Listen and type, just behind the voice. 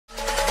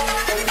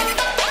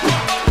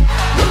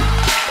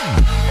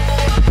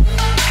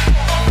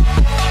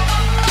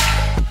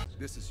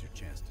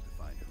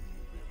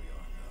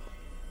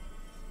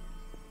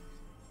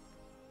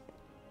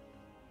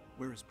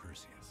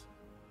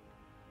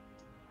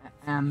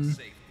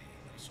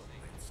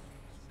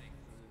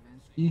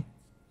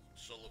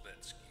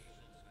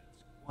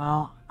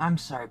Well, I'm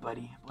sorry,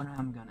 buddy, but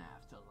I'm gonna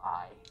have to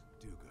lie.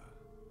 Duga.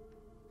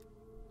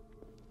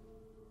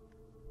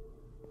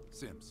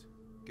 Sims,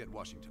 get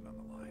Washington on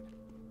the line.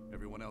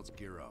 Everyone else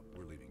gear up.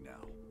 We're leaving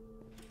now.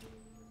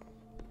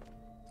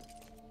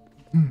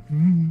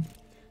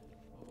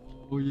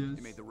 Oh, yes.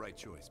 You made the right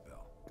choice,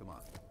 Bell. Come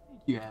on.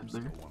 Thank you, Adler.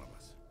 Still one of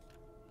us.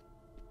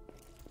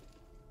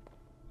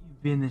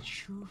 You've been a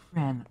true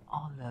friend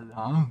all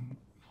along.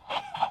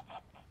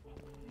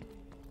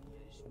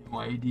 There's no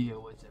idea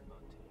what's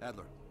about to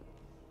Adler.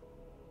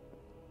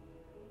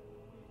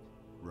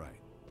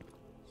 Right.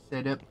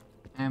 set up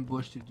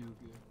ambush to Duga.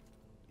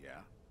 Yeah.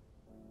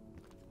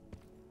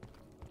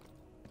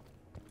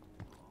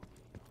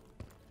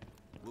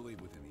 We'll leave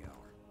within the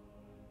hour.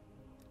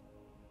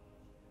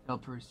 Tell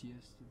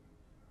Perseus to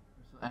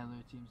Russell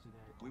Adler teams to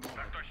that. We won't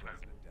let the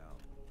president down.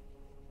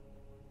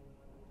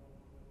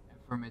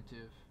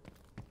 Affirmative.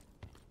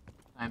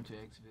 Time to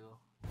exfil.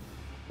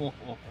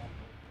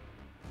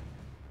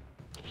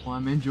 Well,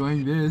 I'm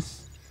enjoying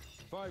this.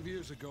 5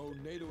 years ago,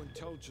 NATO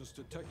intelligence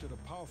detected a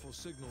powerful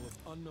signal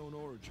of unknown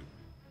origin.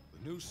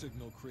 The new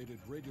signal created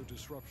radio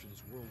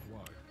disruptions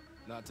worldwide.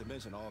 Not to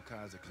mention all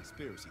kinds of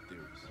conspiracy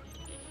theories.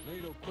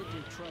 NATO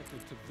quickly tracked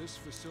it to this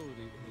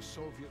facility in the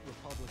Soviet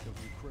Republic of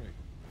Ukraine,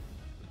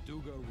 the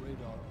Duga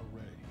radar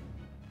array.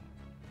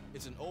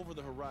 It's an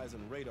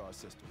over-the-horizon radar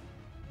system.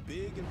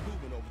 Big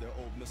improvement over their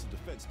old missile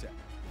defense tech.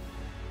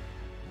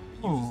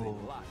 It uses a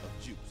lot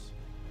of juice.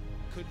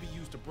 Could be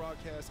used to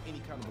broadcast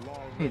any kind of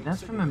long. Hey,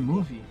 that's from a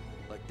movie.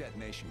 Like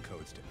detonation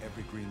codes to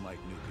every green light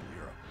nuke in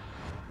Europe.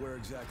 Where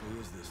exactly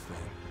is this thing?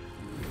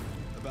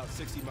 About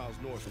 60 miles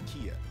north of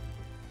Kiev,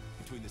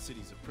 between the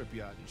cities of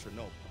Pripyat and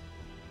Chernobyl.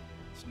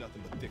 It's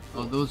nothing but thick.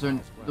 Oh,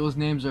 those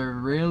names are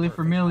really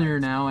familiar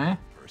now, eh?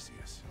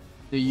 Perseus.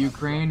 The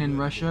Ukraine and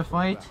Russia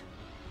fight.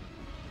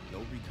 No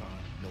recon,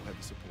 no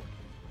heavy support.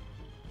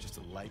 Just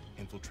a light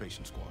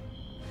infiltration squad.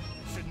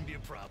 Shouldn't be a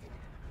problem.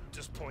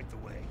 Just point the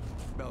way.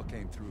 Bell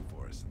came through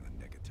for us in the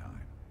nick of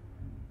time.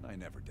 I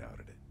never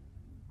doubted it.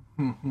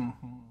 Let's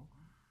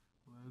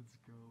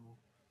go.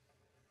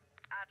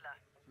 Adler.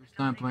 First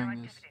time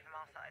playing this. Same.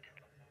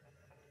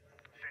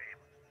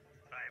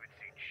 I haven't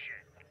seen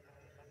shit.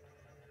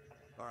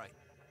 All right.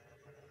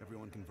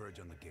 Everyone converge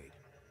on the gate.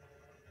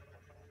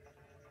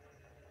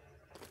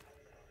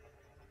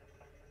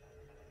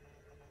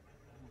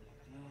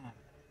 Damn.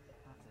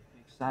 That's a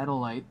big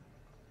satellite.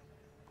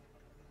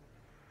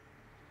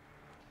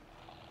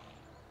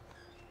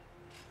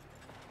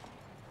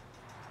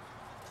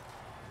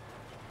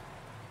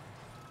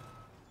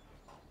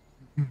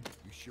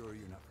 You sure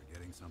you're not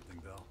forgetting something,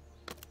 Bell?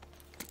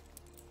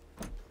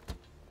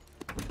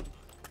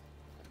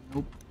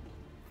 Nope.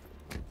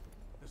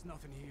 There's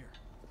nothing here.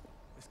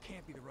 This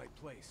can't be the right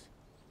place.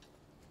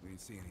 We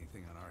didn't see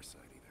anything on our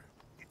side either.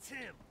 It's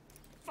him.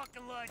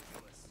 Fucking lied to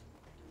us.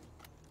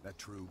 That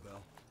true,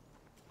 Bell?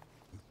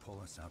 You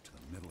pull us out to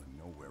the middle of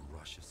nowhere,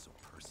 Russia, so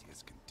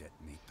Perseus can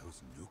detonate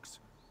those nukes?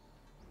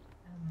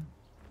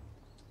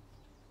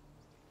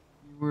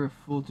 You were a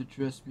fool to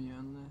trust me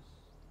on this.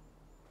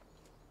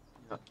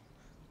 Yep.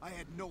 I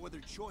had no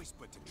other choice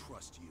but to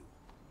trust you.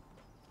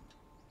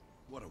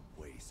 What a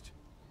waste.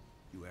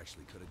 You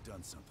actually could have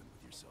done something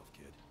with yourself,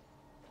 kid.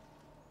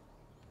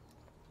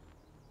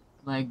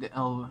 Like the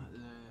L,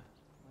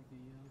 like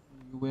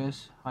the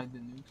US hide the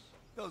nukes.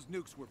 Those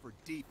nukes were for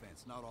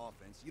defense, not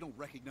offense. You don't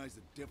recognize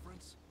the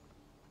difference?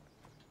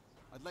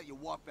 I'd let you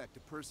walk back to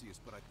Perseus,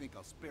 but I think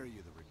I'll spare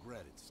you the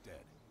regret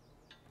instead.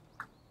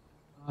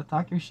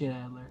 Talk your shit,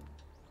 Adler.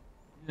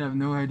 You have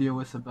no idea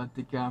what's about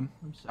to come.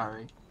 I'm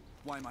sorry.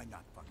 Why am I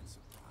not fucking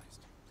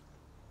surprised?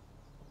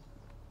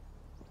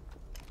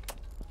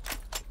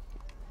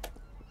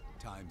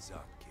 Time's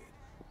up, kid.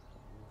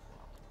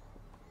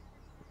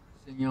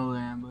 Signal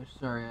ambush.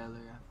 Sorry, Adler.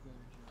 I've got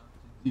a job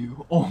to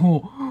do.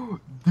 Oh,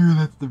 dude,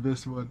 that's the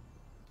best one.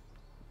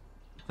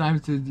 Time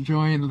to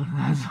join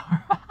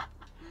Lazar.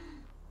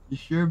 You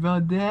sure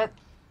about that?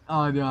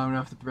 Oh no, I'm gonna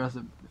have to press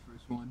the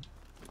first one.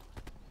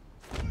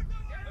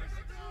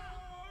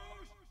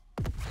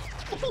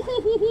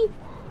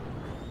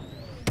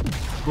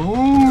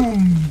 Boom,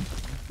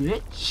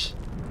 bitch.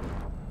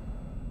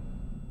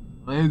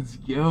 Let's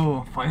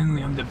go.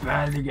 Finally, I'm the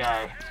bad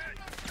guy.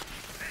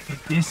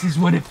 But this is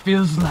what it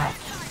feels like.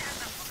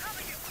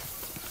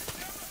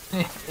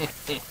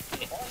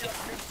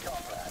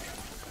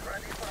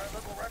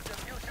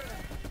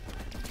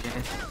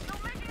 Yes.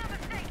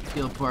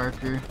 Kill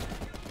Parker.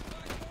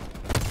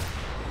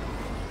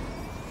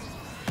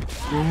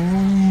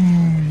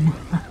 Boom.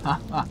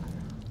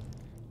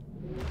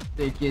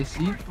 Take a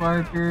seat,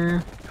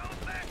 Parker.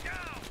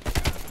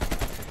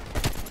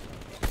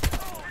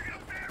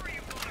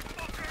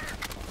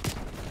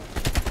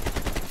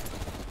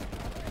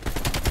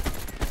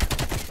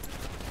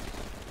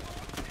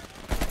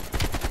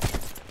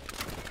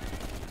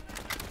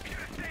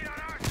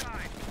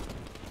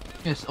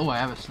 Yes, oh, I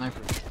have a sniper.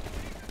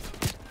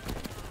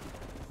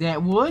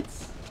 That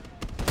Woods?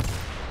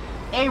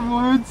 Hey,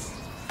 Woods!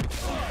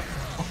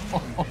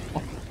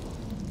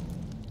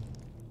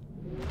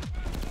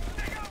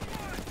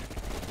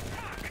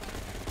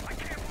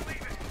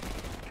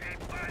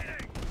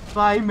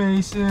 Bye,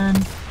 Mason.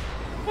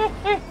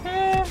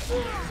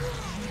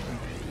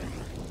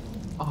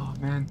 Oh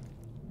man.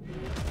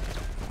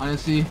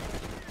 Honestly,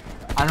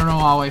 I don't know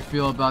how I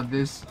feel about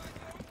this.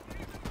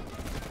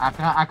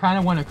 I kind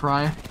of want to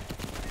cry.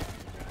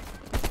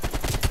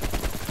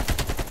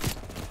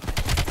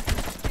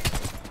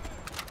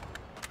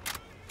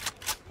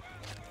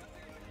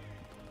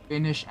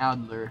 Finish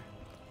Adler.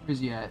 Where's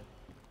he at?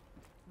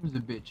 Where's the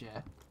bitch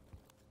at?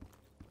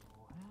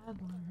 Oh,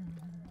 Adler.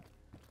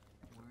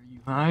 Where are you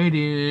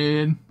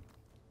hiding?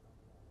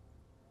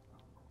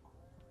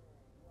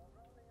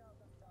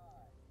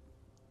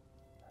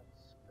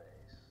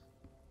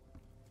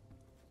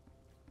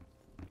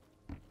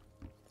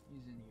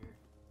 He's in here.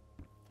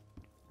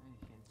 I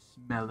can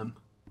smell him.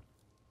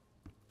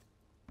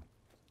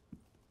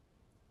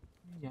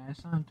 Yeah, I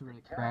saw him through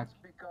the crack.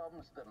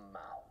 Becomes the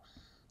mouse.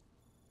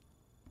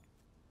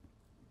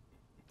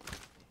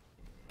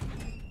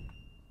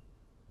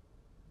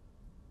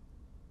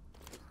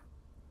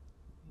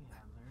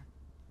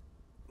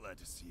 Glad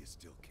to see you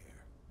still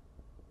care.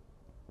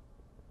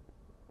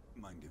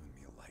 Mind giving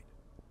me a light?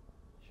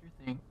 Sure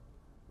thing.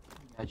 I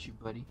got you,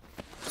 buddy.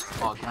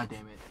 Oh, god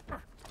damn it.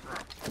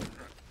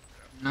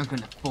 I'm not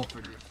gonna fall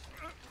for this.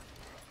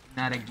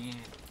 Not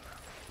again.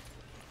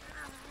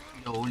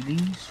 Slowly,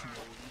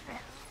 slowly.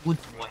 Good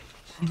boy.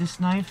 See this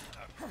knife?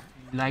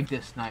 You like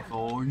this knife.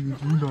 Oh, you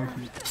do like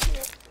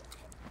it.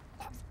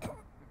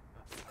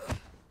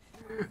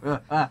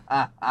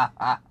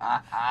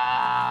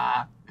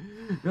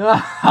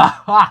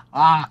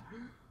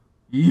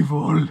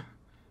 Evil.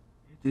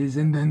 It is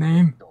in the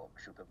name. Dog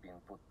should have been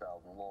put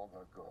down long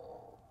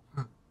ago.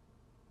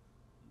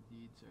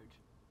 Indeed, Serge.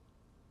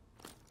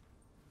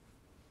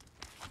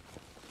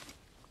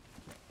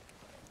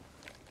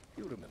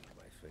 You remember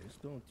my face,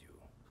 don't you?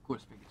 Of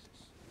course,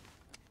 Pegasus.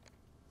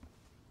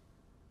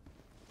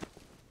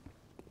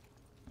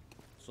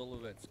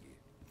 Solovetsky,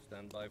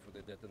 stand by for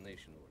the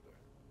detonation order.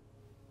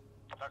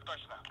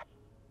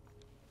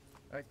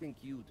 I think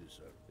you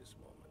deserve this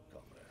moment,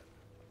 comrade.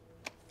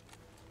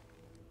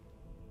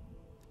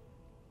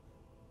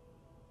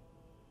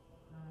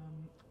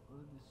 Will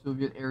the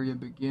Soviet area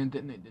begin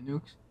to detonate the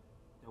nukes?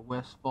 The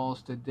West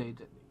falls today.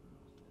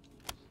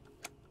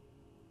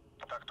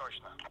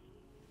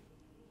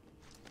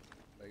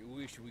 I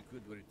wish we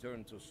could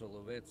return to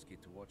Solovetsky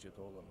to watch it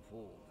all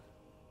unfold,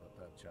 but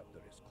that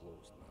chapter is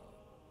closed now.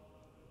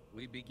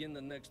 We begin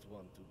the next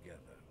one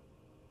together.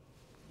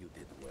 You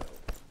did well.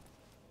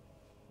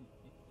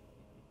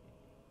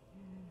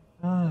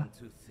 And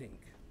to think,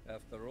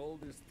 after all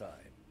this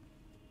time,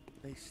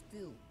 they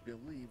still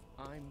believe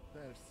I'm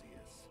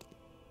Perseus.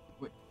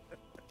 Wait,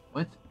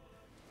 what?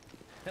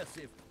 As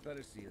if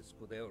Perseus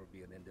could ever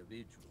be an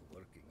individual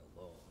working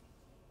alone.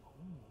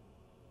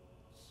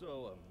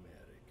 So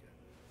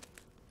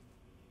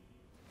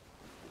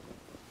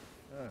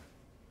American.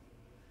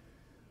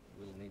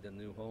 We'll need a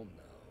new home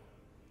now.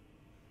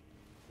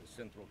 The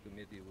Central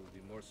Committee will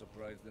be more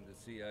surprised than the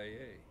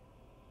CIA.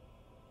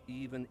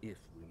 Even if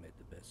we made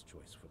the best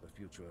choice for the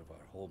future of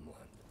our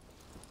homeland.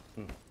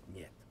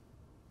 Yet,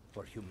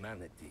 for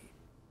humanity,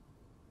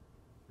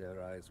 their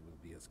eyes will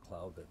be as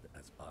clouded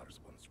as ours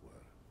once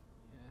were.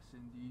 Yes,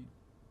 indeed.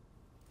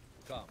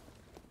 Come.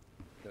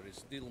 There is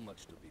still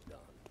much to be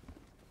done.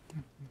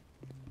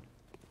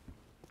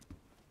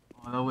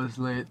 Oh, that was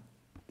late.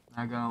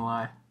 Not gonna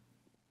lie.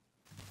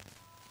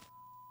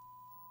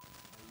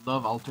 I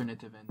love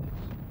alternative endings.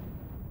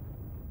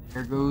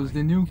 There goes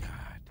the nuke.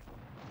 God.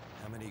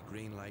 How many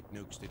green light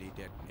nukes did he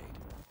detonate?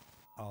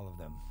 All of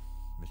them,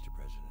 Mr.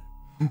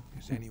 President.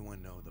 Does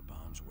anyone know the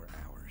bombs were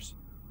ours?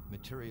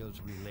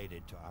 Materials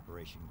related to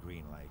Operation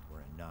Greenlight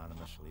were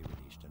anonymously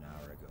released an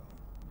hour ago,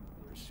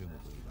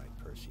 presumably by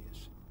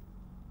Perseus.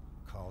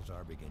 Calls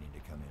are beginning to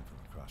come in from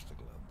across the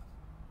globe.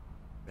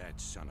 That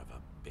son of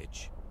a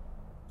bitch.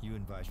 You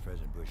and Vice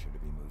President Bush are to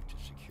be moved to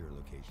secure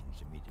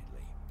locations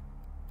immediately.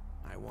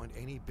 I want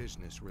any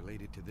business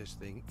related to this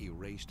thing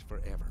erased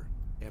forever.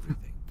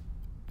 Everything.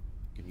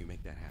 Can you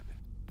make that happen?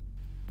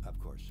 Of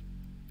course.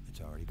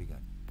 It's already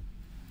begun.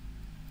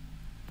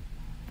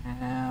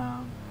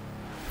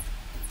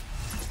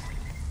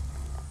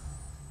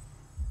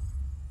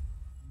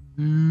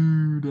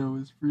 Dude, that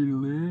was pretty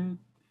lit.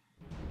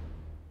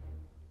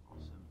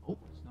 Awesome. Oh,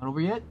 it's not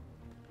over yet.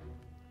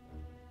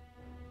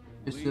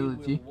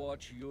 Facility. We will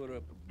watch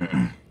Europe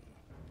burn.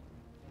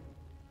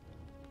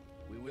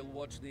 We will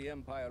watch the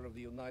empire of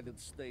the United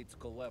States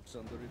collapse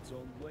under its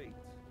own weight.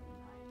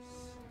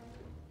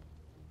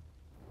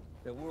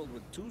 A world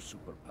with two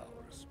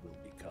superpowers will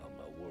become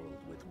a world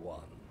with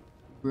one.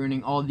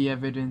 Burning all the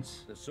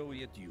evidence. The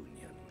Soviet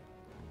Union.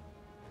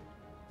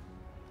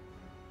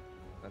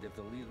 And if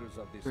the leaders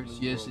of this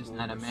Perseus new is world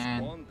not a will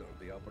man. squander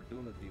the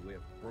opportunity we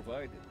have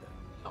provided them,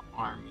 The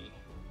army.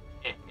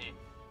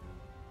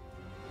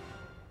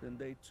 then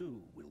they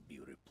too will be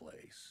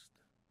replaced.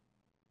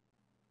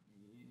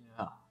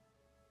 Yeah.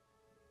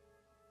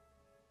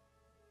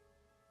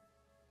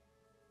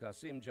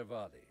 Qasim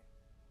Javadi,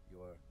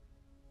 your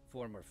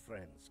former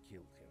friends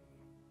killed him.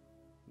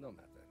 No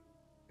matter.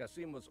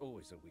 Qasim was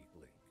always a weak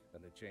link,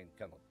 and the chain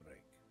cannot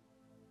break.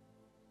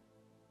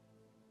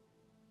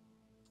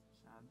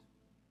 Sad.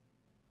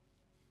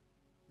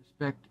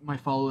 Respect my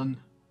fallen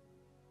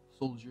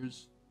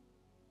soldiers,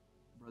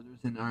 brothers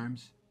in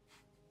arms.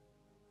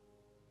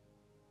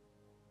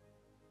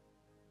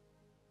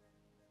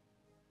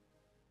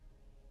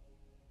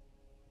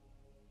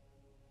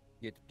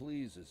 It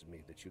pleases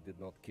me that you did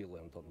not kill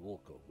Anton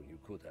Volkov when you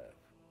could have.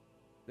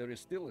 There is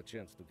still a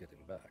chance to get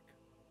him back.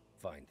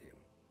 Find him.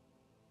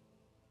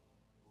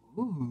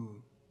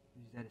 Ooh,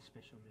 is that a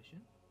special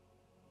mission?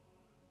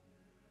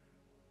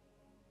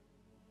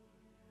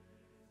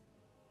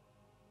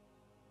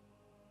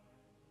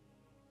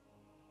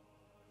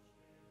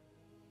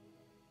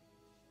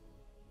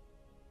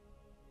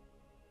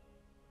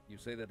 You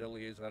say that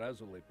Eleazar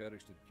Azule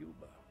perished in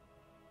Cuba.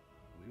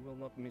 We will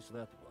not miss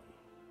that one.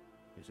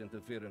 His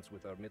interference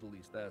with our Middle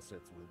East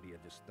assets will be a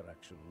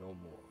distraction no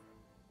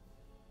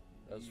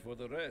more. As for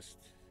the rest,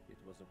 it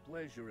was a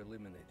pleasure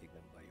eliminating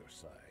them by your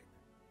side.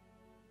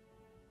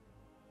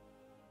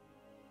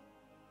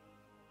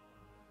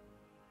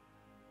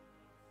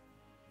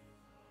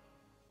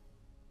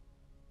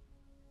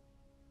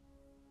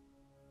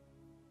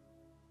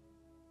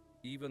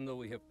 Even though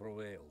we have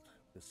prevailed,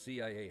 the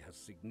CIA has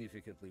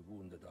significantly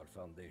wounded our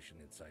foundation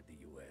inside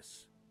the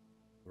US.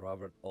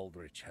 Robert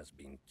Aldrich has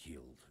been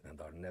killed,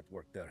 and our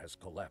network there has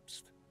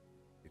collapsed.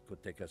 It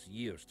could take us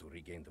years to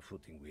regain the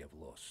footing we have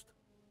lost.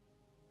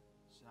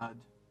 Sad.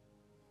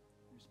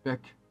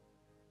 Respect.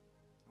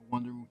 I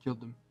wonder who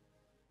killed him.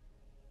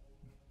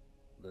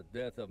 The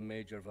death of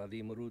Major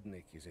Vadim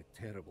Rudnik is a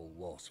terrible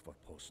loss for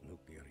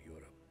post-nuclear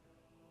Europe.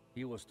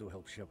 He was to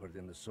help shepherd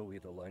in the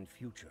Soviet-aligned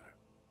future.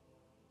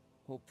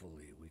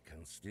 Hopefully, we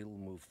can still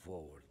move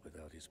forward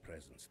without his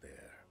presence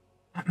there.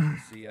 The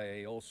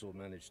CIA also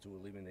managed to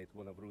eliminate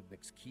one of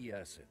Rudnik's key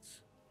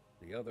assets.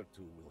 The other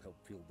two will help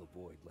fill the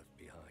void left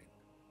behind.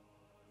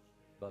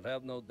 But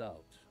have no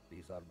doubt,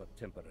 these are but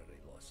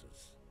temporary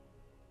losses.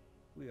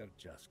 We are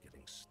just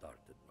getting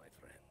started, my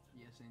friend.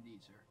 Yes, indeed,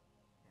 sir.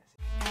 Yes.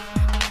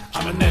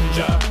 I'm a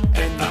ninja,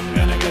 and I'm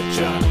gonna get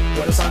ya,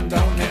 where the sun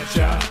don't hit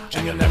ya,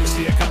 and you'll never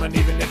see it coming.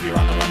 Even if you're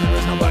on the run, there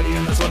is nobody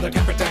in this world that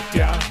can protect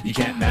ya. You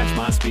can't match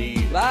my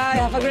speed. Bye,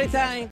 have a great time.